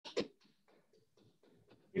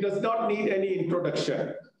He does not need any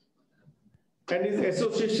introduction. And his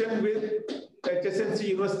association with HSNC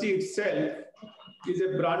University itself is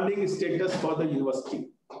a branding status for the university.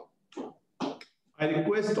 I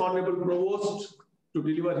request Honorable Provost to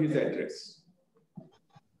deliver his address.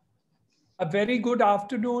 A very good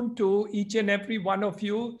afternoon to each and every one of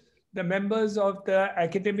you, the members of the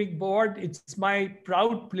academic board. It's my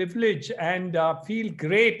proud privilege and feel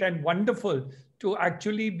great and wonderful to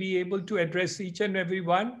actually be able to address each and every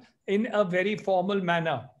one in a very formal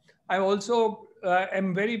manner. I also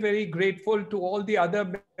am very, very grateful to all the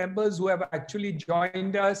other members who have actually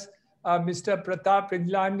joined us. Mr. Pratap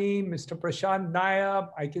Indlani, Mr. Prashant Nair,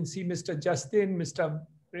 I can see Mr. Justin, Mr.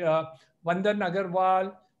 Vandan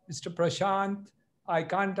Agarwal, Mr. Prashant, I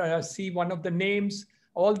can't see one of the names,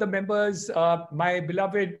 all the members, my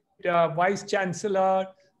beloved Vice Chancellor,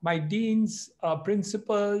 my deans,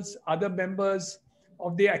 principals, other members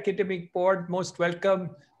of the academic board, most welcome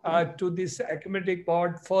to this academic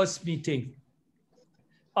board first meeting.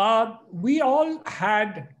 We all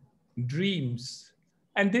had dreams,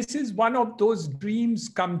 and this is one of those dreams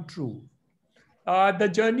come true. The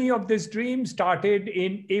journey of this dream started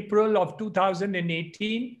in April of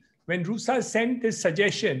 2018 when Rusa sent this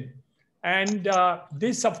suggestion. And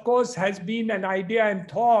this, of course, has been an idea and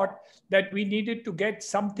thought that we needed to get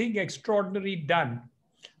something extraordinary done.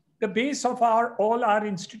 The base of all our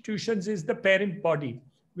institutions is the parent body,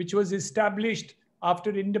 which was established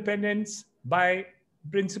after independence by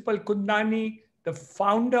Principal Kundani, the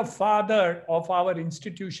founder father of our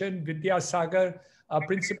institution, Vidyasagar.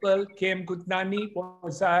 Principal K.M. Kundani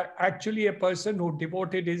was actually a person who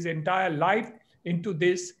devoted his entire life into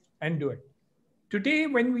this and do it. Today,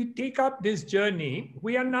 when we take up this journey,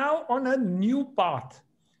 we are now on a new path.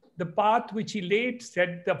 The path which he laid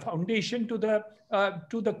set the foundation to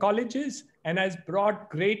the colleges and has brought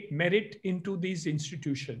great merit into these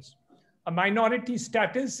institutions. A minority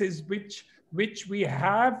status is which we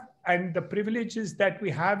have, and the privileges that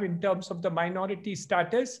we have in terms of the minority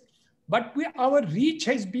status, but our reach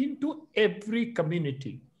has been to every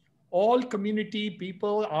community. All community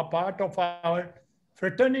people are part of our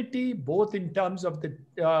fraternity, both in terms of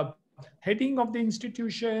the heading of the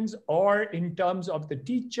institutions or in terms of the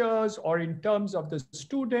teachers or in terms of the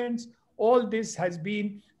students. All this has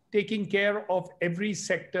been taking care of every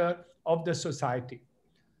sector of the society.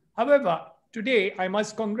 However, today I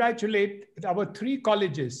must congratulate our three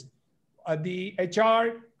colleges, the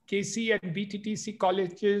HR, KC and BTTC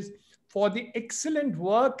colleges, for the excellent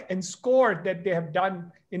work and score that they have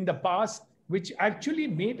done in the past, which actually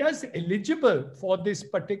made us eligible for this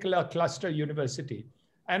particular cluster university.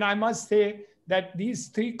 And I must say that these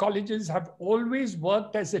three colleges have always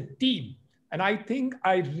worked as a team. And I think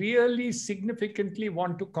I really significantly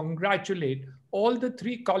want to congratulate all the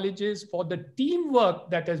three colleges for the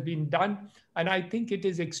teamwork that has been done. And I think it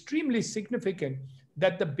is extremely significant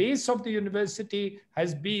that the base of the university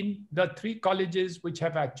has been the three colleges which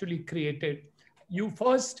have actually created. You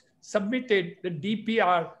first submitted the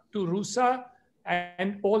DPR to RUSA,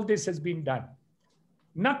 and all this has been done.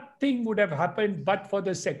 Nothing would have happened but for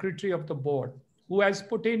the secretary of the board, who has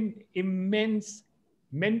put in immense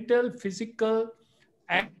mental, physical,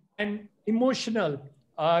 and emotional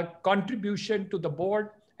contribution to the board,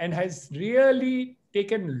 and has really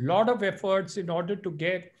taken a lot of efforts in order to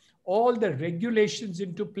get all the regulations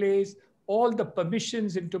into place, all the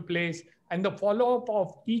permissions into place, and the follow-up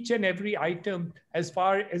of each and every item as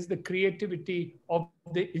far as the creativity of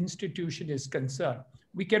the institution is concerned.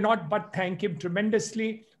 We cannot but thank him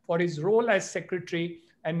tremendously for his role as secretary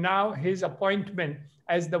and now his appointment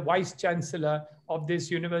as the vice chancellor of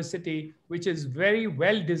this university, which is very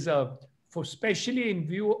well deserved, for especially in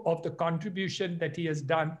view of the contribution that he has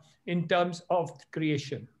done in terms of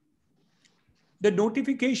creation. The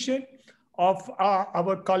notification of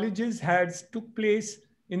our colleges has took place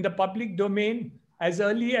in the public domain as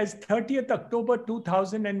early as 30th October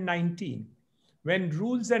 2019, when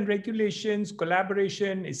rules and regulations,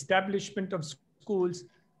 collaboration, establishment of schools,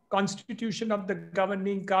 constitution of the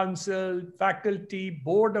governing council, faculty,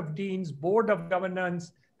 board of deans, board of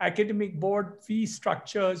governance, academic board fee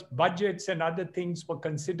structures, budgets, and other things were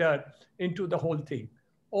considered into the whole thing.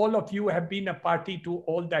 All of you have been a party to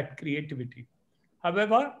all that creativity.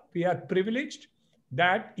 However, we are privileged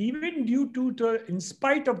that even due to, in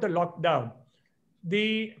spite of the lockdown,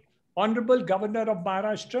 the Honorable Governor of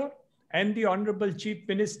Maharashtra and the Honorable Chief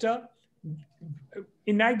Minister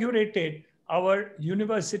inaugurated our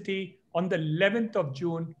university on the 11th of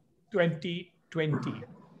June, 2020.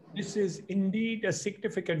 This is indeed a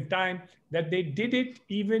significant time that they did it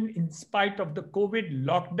even in spite of the COVID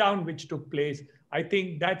lockdown which took place. I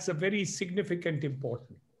think that's a very significant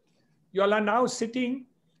important. You all are now sitting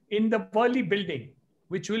in the Worley building,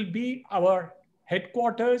 which will be our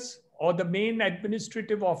headquarters or the main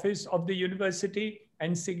administrative office of the university,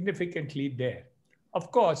 and significantly there.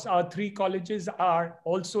 Of course, our three colleges are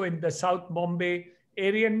also in the South Bombay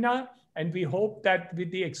area now, and we hope that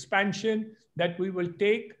with the expansion that we will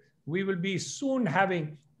take, we will be soon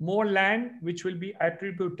having more land which will be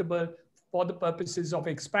attributable for the purposes of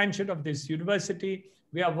expansion of this university.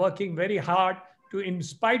 We are working very hard to, in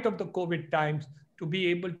spite of the COVID times, to be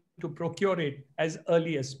able to procure it as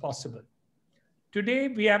early as possible. Today,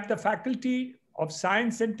 we have the Faculty of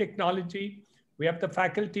Science and Technology, we have the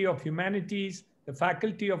Faculty of Humanities, the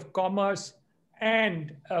Faculty of Commerce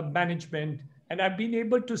and Management, and I've been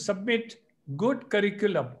able to submit good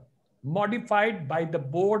curriculum modified by the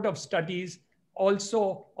Board of Studies,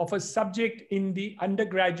 also of a subject in the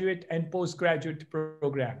undergraduate and postgraduate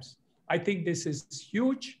programs. I think this is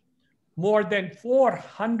huge. More than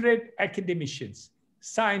 400 academicians,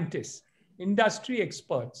 scientists, industry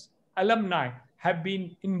experts, alumni have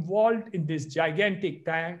been involved in this gigantic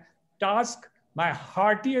task. My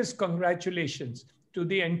heartiest congratulations to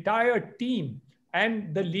the entire team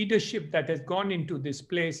and the leadership that has gone into this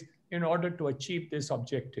place in order to achieve this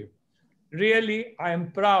objective. Really, I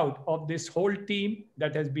am proud of this whole team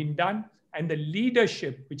that has been done and the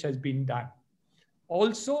leadership which has been done.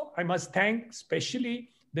 Also, I must thank especially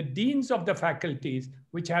the deans of the faculties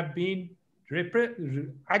which have been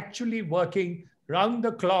actually working round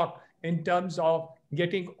the clock in terms of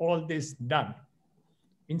getting all this done.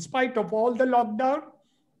 In spite of all the lockdown,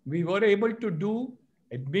 we were able to do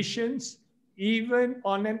admissions even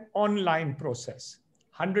on an online process,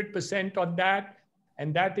 100% on that,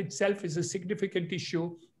 and that itself is a significant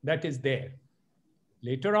issue that is there.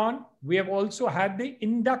 Later on, we have also had the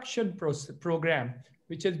induction program,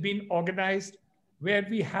 which has been organized, where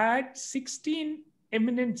we had 16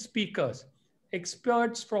 eminent speakers,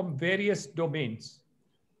 experts from various domains.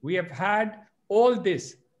 We have had all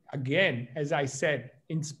this, again, as I said,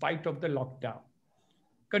 in spite of the lockdown.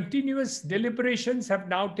 Continuous deliberations have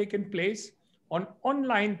now taken place on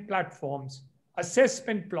online platforms,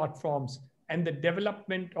 assessment platforms, and the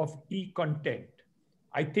development of e-content.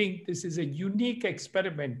 I think this is a unique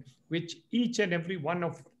experiment which each and every one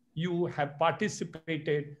of you have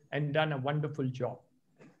participated and done a wonderful job.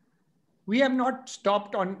 We have not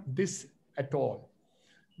stopped on this at all.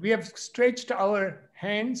 We have stretched our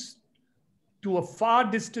hands to a far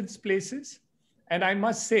distance places. And I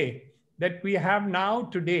must say that we have now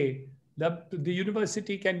today, the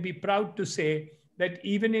university can be proud to say that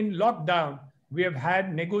even in lockdown, we have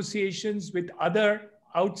had negotiations with other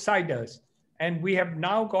outsiders. And we have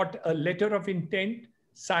now got a letter of intent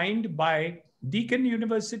signed by Deakin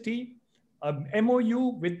University, a MOU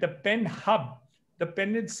with the Penn Hub, the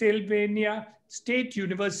Pennsylvania State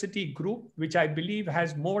University Group, which I believe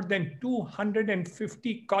has more than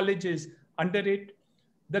 250 colleges under it,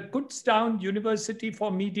 the Kutztown University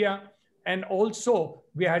for Media, and also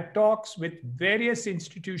we had talks with various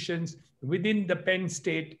institutions within the Penn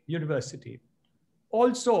State University.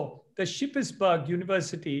 Also, the Shippensburg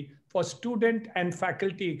University for student and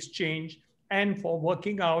faculty exchange and for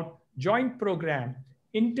working out joint program,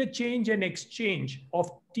 interchange and exchange of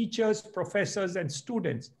teachers, professors, and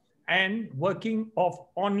students, and working of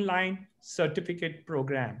online certificate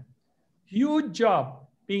program. Huge job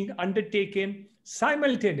being undertaken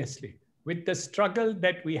simultaneously with the struggle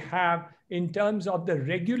that we have in terms of the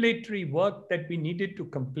regulatory work that we needed to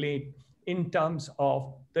complete in terms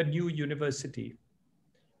of the new university.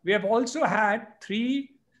 We have also had 3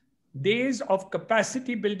 days of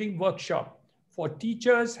capacity building workshop for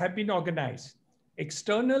teachers have been organized.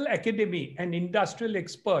 External academy and industrial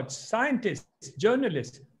experts, scientists,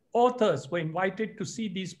 journalists, authors were invited to see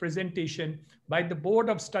these presentations by the Board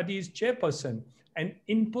of Studies chairperson, and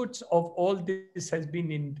inputs of all this has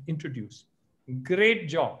been introduced. Great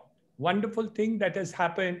job. Wonderful thing that has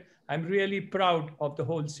happened. I'm really proud of the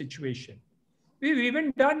whole situation. We've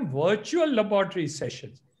even done virtual laboratory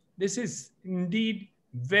sessions. This is indeed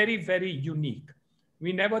very, very unique.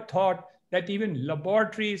 We never thought that even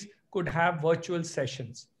laboratories could have virtual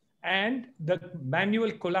sessions. And the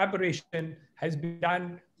manual collaboration has been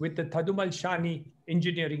done with the Thadumal Shani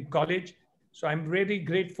Engineering College. So I'm really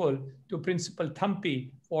grateful to Principal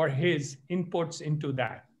Thampi for his inputs into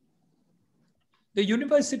that. The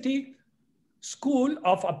University School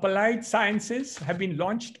of Applied Sciences have been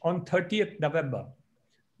launched on 30th November.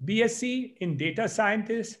 BSc in Data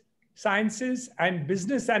Sciences and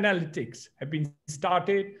Business Analytics have been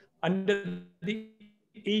started under the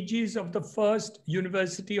aegis of the first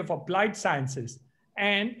University of Applied Sciences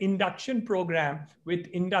and induction program with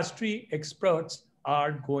industry experts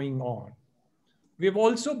are going on. We've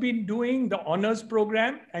also been doing the honors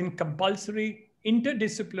program, and compulsory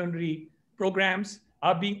interdisciplinary programs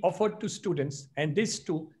are being offered to students, and this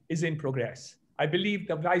too is in progress. I believe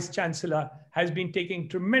the Vice Chancellor has been taking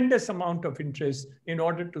tremendous amount of interest in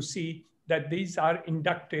order to see that these are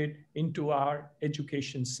inducted into our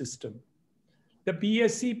education system. The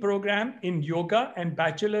BSc program in yoga and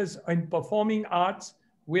bachelor's in performing arts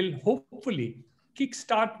will hopefully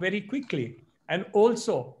kickstart very quickly. And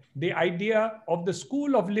also the idea of the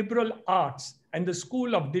School of Liberal Arts and the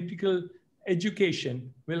School of Digital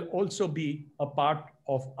Education will also be a part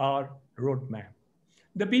of our roadmap.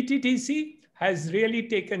 The BTTC has really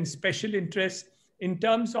taken special interest in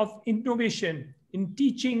terms of innovation in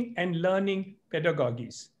teaching and learning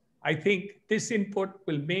pedagogies. I think this input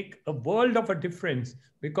will make a world of a difference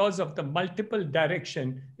because of the multiple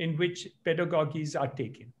direction in which pedagogies are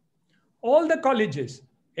taken. All the colleges,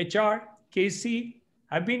 HR, KC,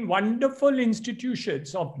 have been wonderful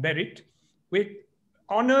institutions of merit with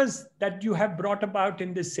honors that you have brought about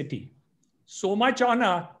in this city. So much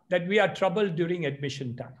honor that we are troubled during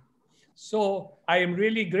admission time. So I am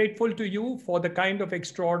really grateful to you for the kind of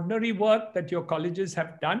extraordinary work that your colleges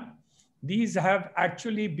have done. These have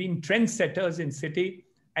actually been trendsetters in city,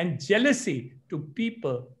 and jealousy to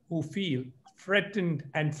people who feel threatened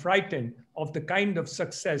and frightened of the kind of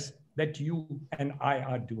success that you and I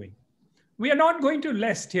are doing. We are not going to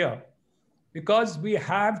rest here because we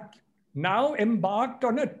have now embarked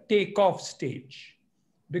on a takeoff stage.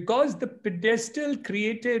 Because the pedestal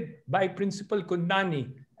created by Principal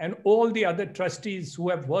Kundani and all the other trustees who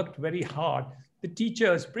have worked very hard, the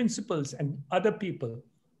teachers, principals, and other people,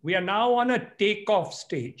 we are now on a takeoff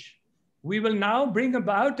stage. We will now bring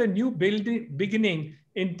about a new beginning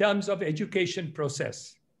in terms of education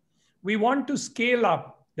process. We want to scale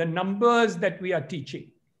up the numbers that we are teaching.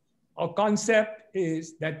 Our concept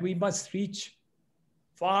is that we must reach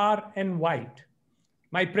far and wide.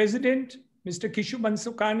 My president, Mr. Kishu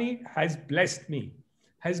Mansukani, has blessed me,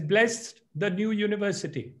 has blessed the new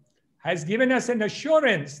university, has given us an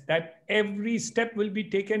assurance that every step will be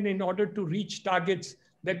taken in order to reach targets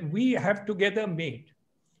that we have together made.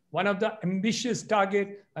 One of the ambitious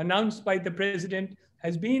targets announced by the president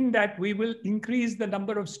has been that we will increase the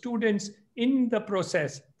number of students in the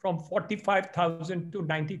process from 45,000 to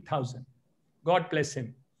 90,000. God bless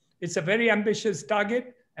him. It's a very ambitious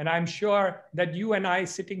target, and I'm sure that you and I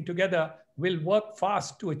sitting together will work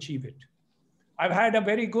fast to achieve it. I've had a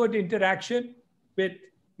very good interaction with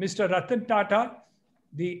Mr. Ratan Tata,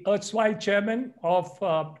 the erstwhile chairman of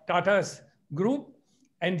Tata's group,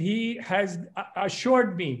 and he has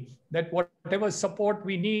assured me that whatever support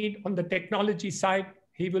we need on the technology side,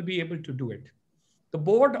 he will be able to do it. The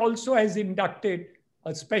board also has inducted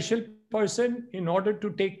a special person in order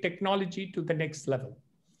to take technology to the next level.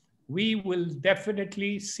 We will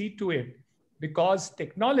definitely see to it, because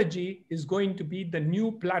technology is going to be the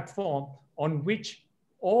new platform on which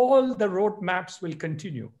all the roadmaps will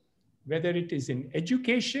continue, whether it is in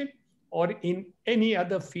education or in any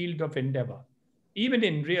other field of endeavor. Even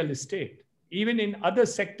in real estate, even in other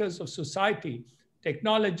sectors of society,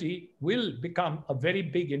 technology will become a very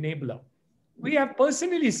big enabler. We have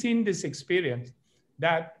personally seen this experience,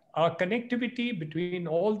 that our connectivity between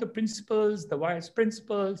all the principals, the vice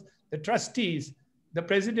principals, the trustees, the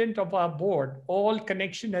president of our board, all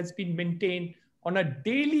connection has been maintained on a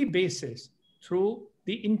daily basis through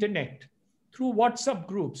the internet, through WhatsApp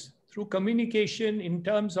groups, through communication in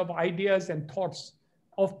terms of ideas and thoughts,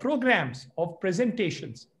 of programs, of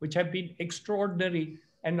presentations, which have been extraordinary,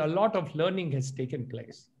 and a lot of learning has taken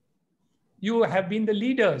place. You have been the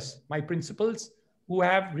leaders, my principals, who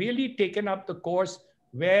have really taken up the course,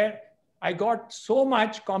 where I got so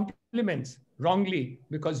much compliments wrongly,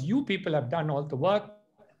 because you people have done all the work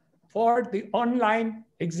for the online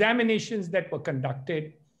examinations that were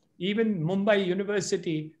conducted. Even Mumbai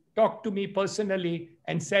University talked to me personally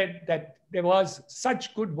and said that there was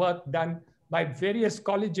such good work done by various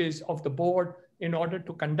colleges of the board in order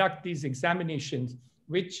to conduct these examinations,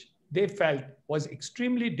 which they felt was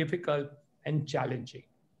extremely difficult and challenging.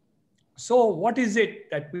 So what is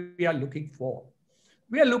it that we are looking for?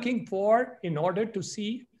 We are looking for, in order to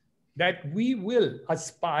see that we will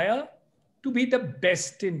aspire to be the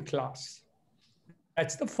best in class.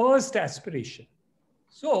 That's the first aspiration.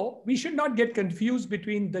 So we should not get confused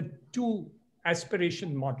between the two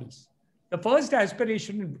aspiration models. The first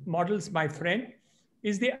aspiration models, my friend,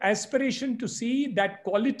 is the aspiration to see that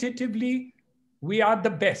qualitatively we are the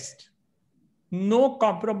best. No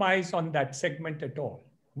compromise on that segment at all.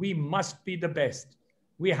 We must be the best.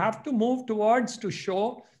 We have to move towards to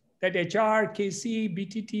show that HR, KC,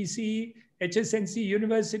 BTTC, HSNC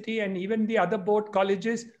University, and even the other board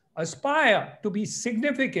colleges aspire to be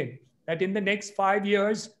significant, that in the next 5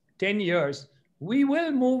 years, 10 years, we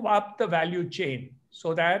will move up the value chain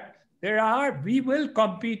so that we will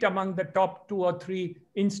compete among the top 2 or 3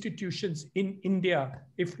 institutions in India,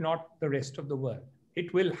 if not the rest of the world.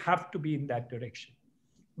 It will have to be in that direction.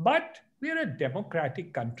 But we're a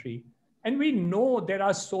democratic country, and we know there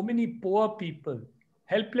are so many poor people,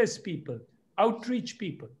 helpless people, outreach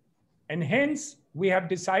people. And hence, we have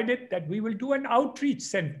decided that we will do an outreach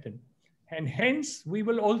center. And hence, we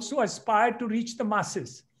will also aspire to reach the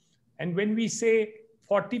masses. And when we say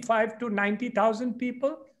 45 to 90,000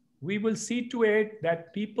 people, we will see to it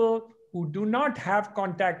that people who do not have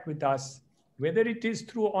contact with us, whether it is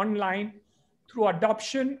through online, through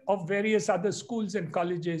adoption of various other schools and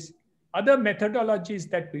colleges, other methodologies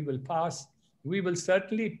that we will pass, we will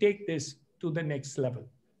certainly take this to the next level.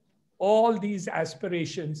 All these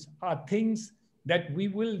aspirations are things that we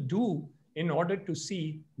will do in order to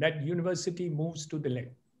see that university moves to the left.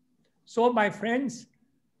 So my friends,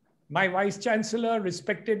 my Vice Chancellor,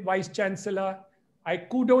 respected Vice Chancellor, I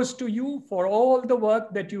kudos to you for all the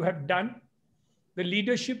work that you have done, the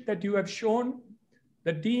leadership that you have shown,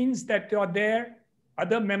 the deans that are there,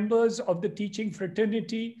 other members of the teaching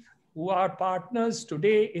fraternity who are partners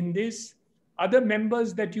today in this, other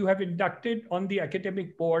members that you have inducted on the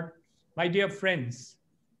academic board. My dear friends,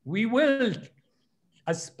 we will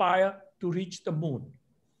aspire to reach the moon.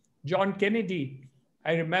 John Kennedy,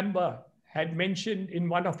 I remember, had mentioned in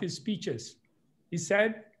one of his speeches, he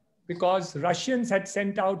said, because Russians had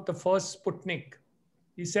sent out the first Sputnik,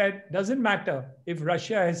 he said, doesn't matter if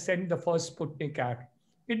Russia has sent the first Sputnik out.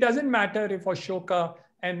 It doesn't matter if Ashoka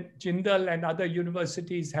and Jindal and other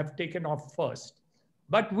universities have taken off first.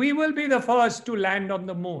 But we will be the first to land on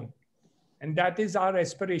the moon. And that is our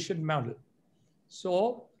aspiration model.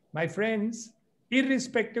 So, my friends,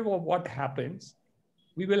 irrespective of what happens,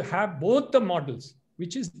 we will have both the models,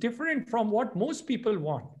 which is different from what most people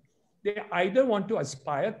want. They either want to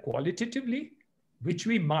aspire qualitatively, which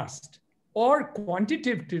we must, or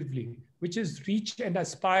quantitatively, which is reach and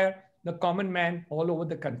aspire the common man all over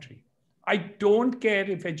the country. I don't care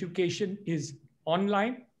if education is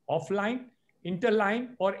online, offline,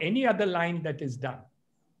 interline, or any other line that is done.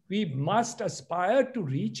 We must aspire to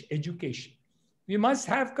reach education. We must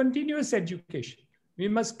have continuous education. We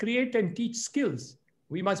must create and teach skills.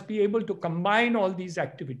 We must be able to combine all these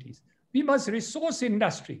activities. We must resource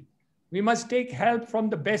industry. We must take help from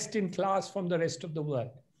the best in class from the rest of the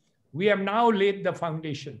world. We have now laid the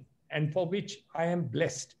foundation, and for which I am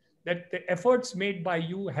blessed that the efforts made by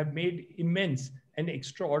you have made immense and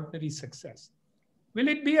extraordinary success. Will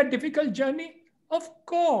it be a difficult journey? Of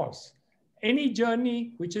course. Any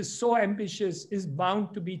journey which is so ambitious is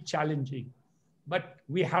bound to be challenging, but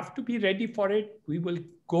we have to be ready for it. We will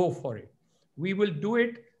go for it. We will do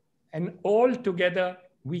it, and all together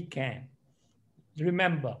we can.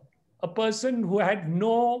 Remember, a person who had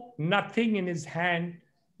nothing in his hand,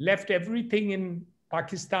 left everything in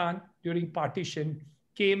Pakistan during partition,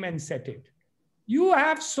 came and set it. You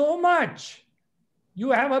have so much. You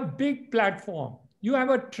have a big platform. You have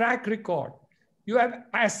a track record. You have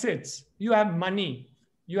assets. You have money.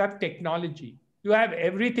 You have technology. You have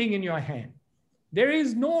everything in your hand. There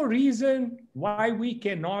is no reason why we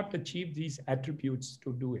cannot achieve these attributes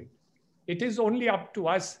to do it. It is only up to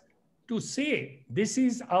us to say, this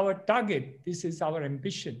is our target, this is our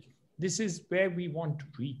ambition, this is where we want to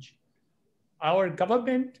reach. Our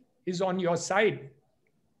government is on your side.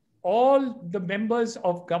 All the members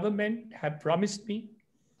of government have promised me,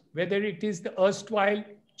 whether it is the erstwhile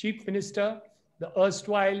Chief Minister, the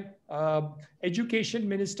erstwhile Education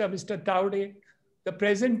Minister, Mr. Taude, the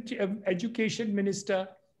present Education Minister,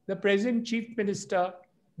 the present Chief Minister,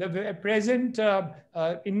 the present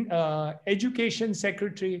Education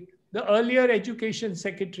Secretary, the earlier Education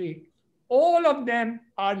Secretary, all of them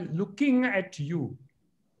are looking at you.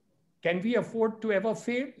 Can we afford to ever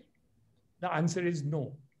fail? The answer is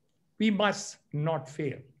no. We must not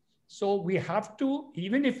fail. So we have to,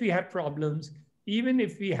 even if we have problems, even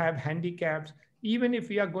if we have handicaps, even if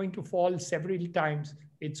we are going to fall several times,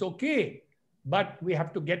 it's okay. But we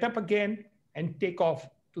have to get up again and take off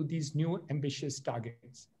to these new ambitious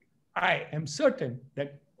targets. I am certain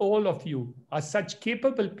that all of you are such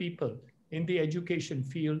capable people in the education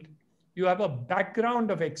field. You have a background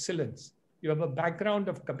of excellence. You have a background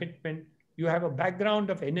of commitment. You have a background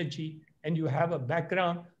of energy, and you have a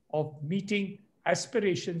background of meeting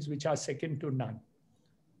aspirations which are second to none.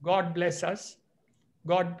 God bless us.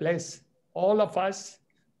 God bless all of us.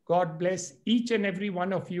 God bless each and every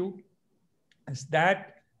one of you, is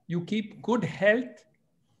that you keep good health,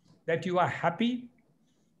 that you are happy,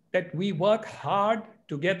 that we work hard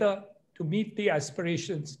together to meet the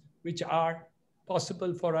aspirations which are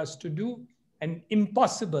possible for us to do and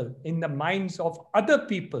impossible in the minds of other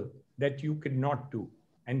people that you cannot do,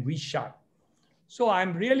 and we shall. So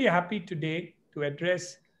I'm really happy today to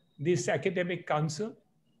address this academic council.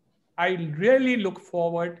 I really look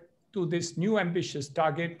forward to this new ambitious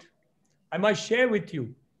target. I must share with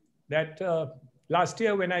you that last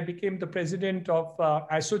year when I became the president of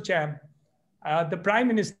ASSOCHAM, the Prime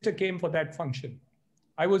Minister came for that function.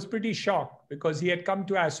 I was pretty shocked because he had come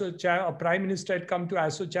to ASSOCHAM, a Prime Minister had come to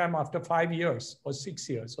ASSOCHAM after 5 years or 6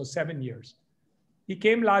 years or 7 years. He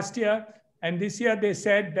came last year, and this year they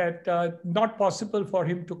said that not possible for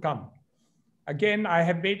him to come. Again, I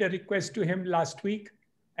have made a request to him last week,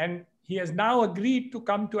 and he has now agreed to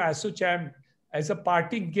come to ASSOCHAM as a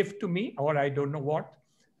parting gift to me, or I don't know what.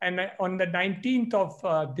 And on the 19th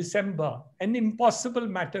of December, an impossible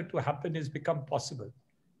matter to happen has become possible.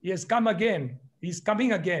 He has come again. He's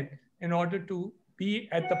coming again in order to be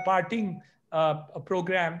at the parting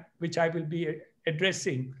program, which I will be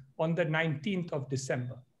addressing on the 19th of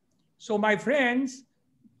December. So my friends,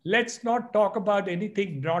 let's not talk about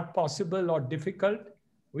anything not possible or difficult.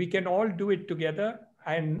 We can all do it together.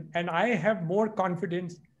 And I have more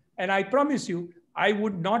confidence. And I promise you, I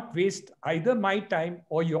would not waste either my time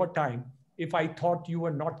or your time if I thought you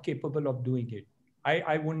were not capable of doing it.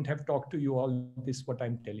 I wouldn't have talked to you all this, what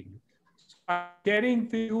I'm telling you. So I'm sharing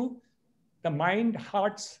with you the mind,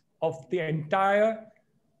 hearts of the entire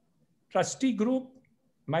trustee group,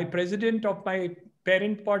 my president of my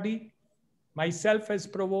parent body, myself as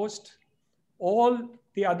provost, all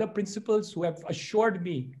the other principals who have assured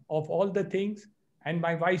me of all the things, and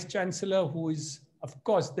my vice chancellor, who is, of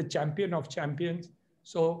course, the champion of champions.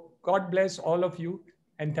 So God bless all of you,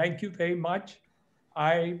 and thank you very much.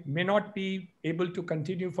 I may not be able to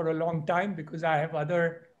continue for a long time because I have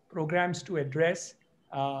other programs to address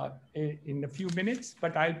in a few minutes,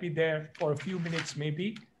 but I'll be there for a few minutes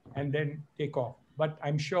maybe, and then take off. But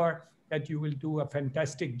I'm sure that you will do a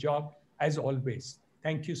fantastic job as always.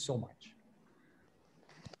 Thank you so much.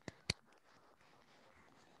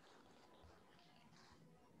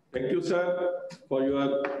 Thank you, sir, for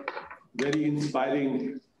your very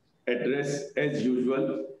inspiring address as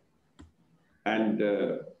usual. And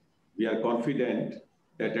we are confident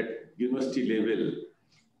that at university level,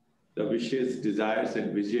 the wishes, desires,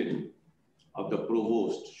 and vision of the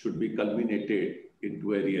provost should be culminated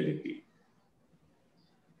into a reality.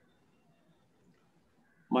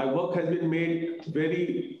 My work has been made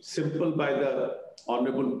very simple by the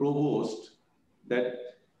Honorable Provost, that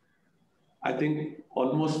I think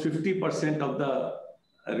almost 50% of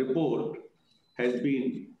the report has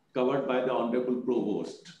been covered by the Honorable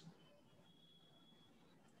Provost.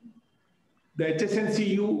 The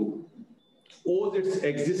HSNCU owes its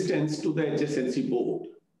existence to the HSNC board,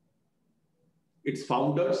 its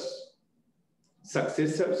founders,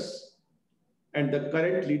 successors, and the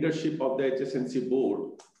current leadership of the HSNC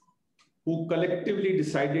board, who collectively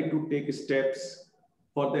decided to take steps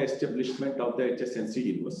for the establishment of the HSNC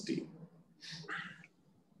University,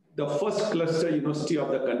 the first cluster university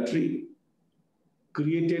of the country,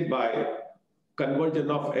 created by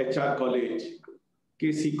conversion of HR College,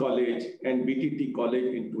 KC College, and BTT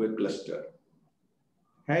College into a cluster.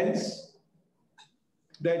 Hence,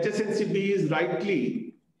 the HSNCB is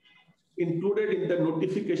rightly included in the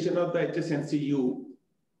notification of the HSNCU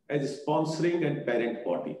as sponsoring and parent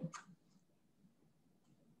body.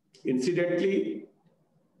 Incidentally,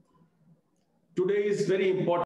 today is very important.